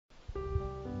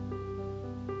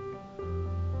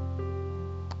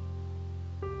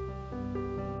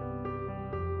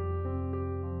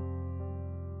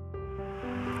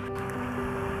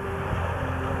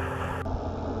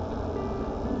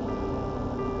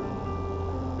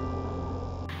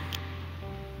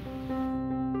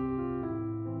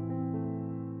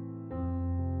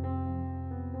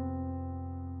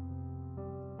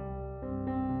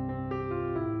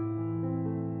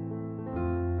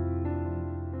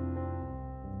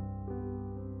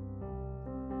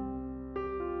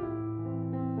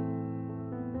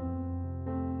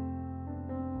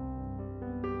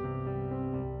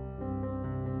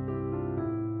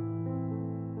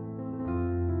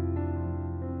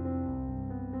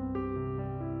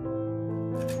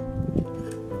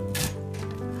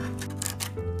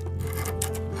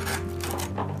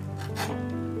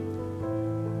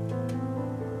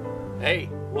Hey,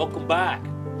 welcome back.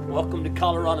 Welcome to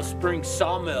Colorado Springs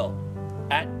Sawmill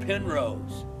at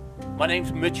Penrose. My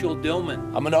name's Mitchell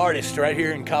Dillman. I'm an artist right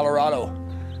here in Colorado.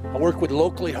 I work with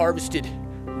locally harvested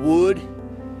wood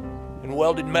and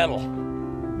welded metal.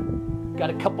 Got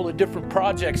a couple of different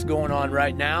projects going on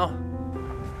right now.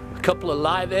 A couple of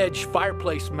live edge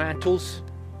fireplace mantles.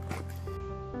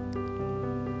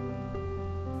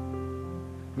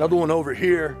 Another one over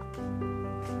here.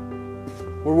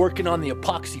 We're working on the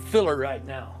epoxy filler right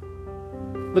now.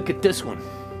 Look at this one.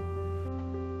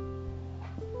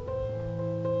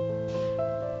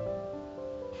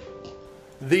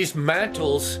 These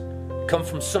mantles come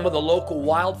from some of the local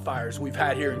wildfires we've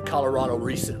had here in Colorado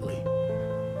recently.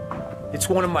 It's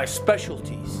one of my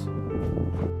specialties.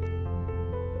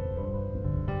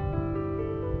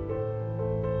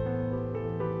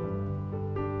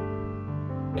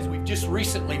 As we've just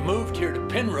recently moved here to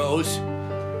Penrose,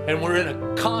 and we're in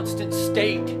a constant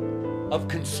state of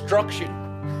construction.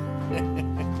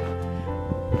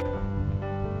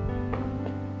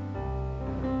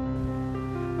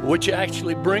 Which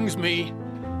actually brings me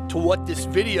to what this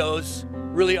video's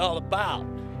really all about.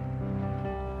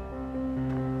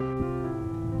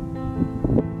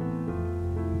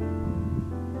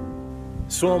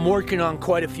 So I'm working on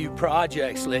quite a few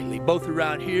projects lately, both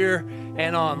around here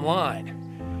and online.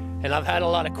 And I've had a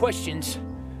lot of questions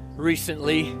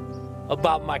recently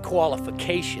about my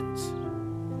qualifications.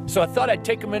 So I thought I'd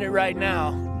take a minute right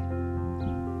now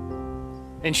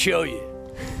and show you.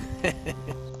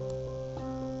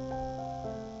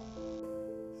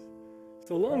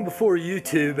 So long before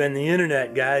YouTube and the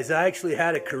internet, guys, I actually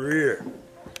had a career.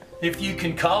 If you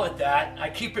can call it that. I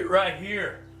keep it right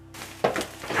here.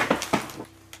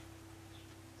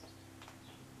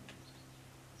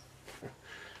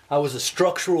 I was a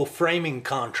structural framing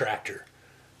contractor.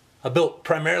 I built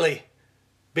primarily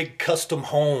big custom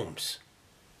homes.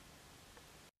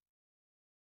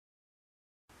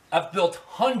 I've built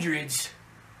hundreds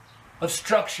of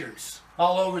structures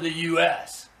all over the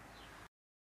US.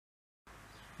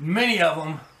 Many of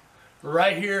them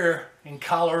right here in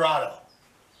Colorado.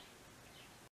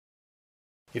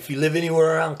 If you live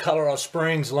anywhere around Colorado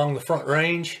Springs along the Front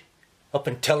Range, up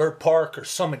in Teller Park or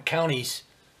Summit counties,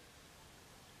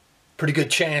 pretty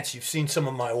good chance you've seen some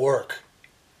of my work.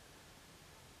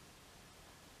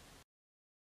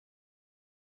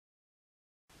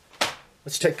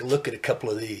 Let's take a look at a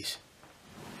couple of these.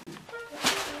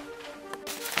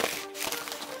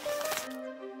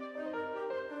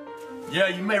 Yeah,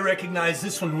 you may recognize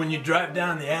this one when you drive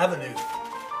down the avenue.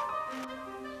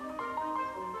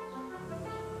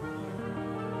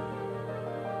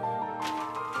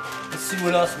 Let's see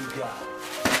what else we got.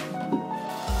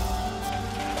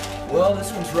 Well,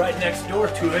 this one's right next door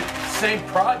to it. Same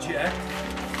project.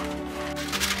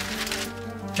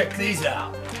 Check these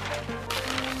out.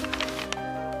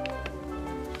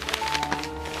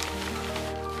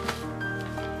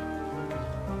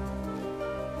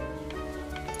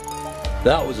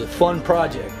 That was a fun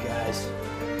project, guys.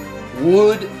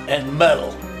 Wood and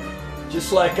metal,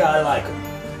 just like I like them.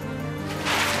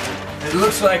 It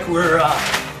looks like we're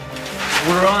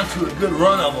on to a good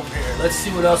run of them here. Let's see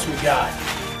what else we got.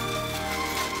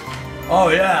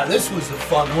 Oh yeah, this was a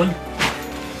fun one.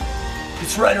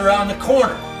 It's right around the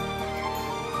corner,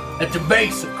 at the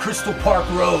base of Crystal Park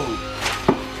Road.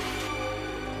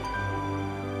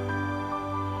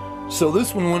 So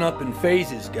this one went up in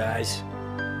phases, guys.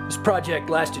 This project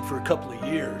lasted for a couple of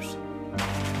years.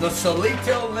 The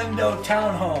Solito Lindo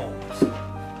Townhomes.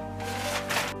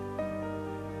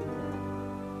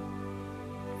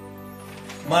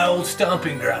 My old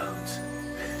stomping grounds.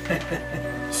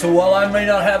 So while I may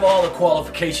not have all the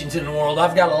qualifications in the world,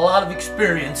 I've got a lot of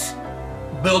experience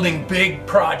building big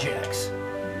projects.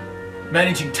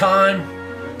 Managing time,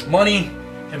 money,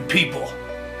 and people.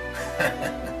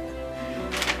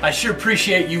 I sure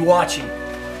appreciate you watching.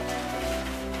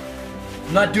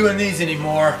 I'm not doing these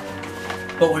anymore,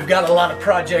 but we've got a lot of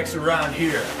projects around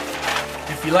here.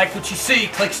 If you like what you see,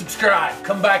 click subscribe.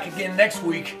 Come back again next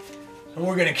week, and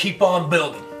we're gonna keep on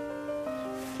building.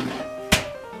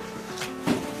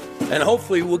 And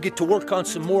hopefully we'll get to work on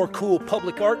some more cool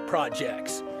public art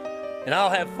projects. And I'll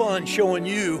have fun showing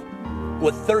you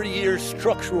what 30 years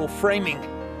structural framing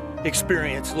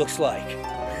experience looks like.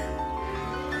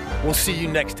 We'll see you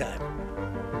next time.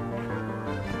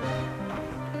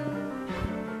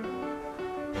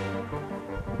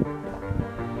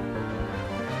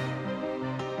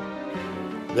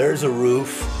 There's a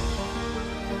roof.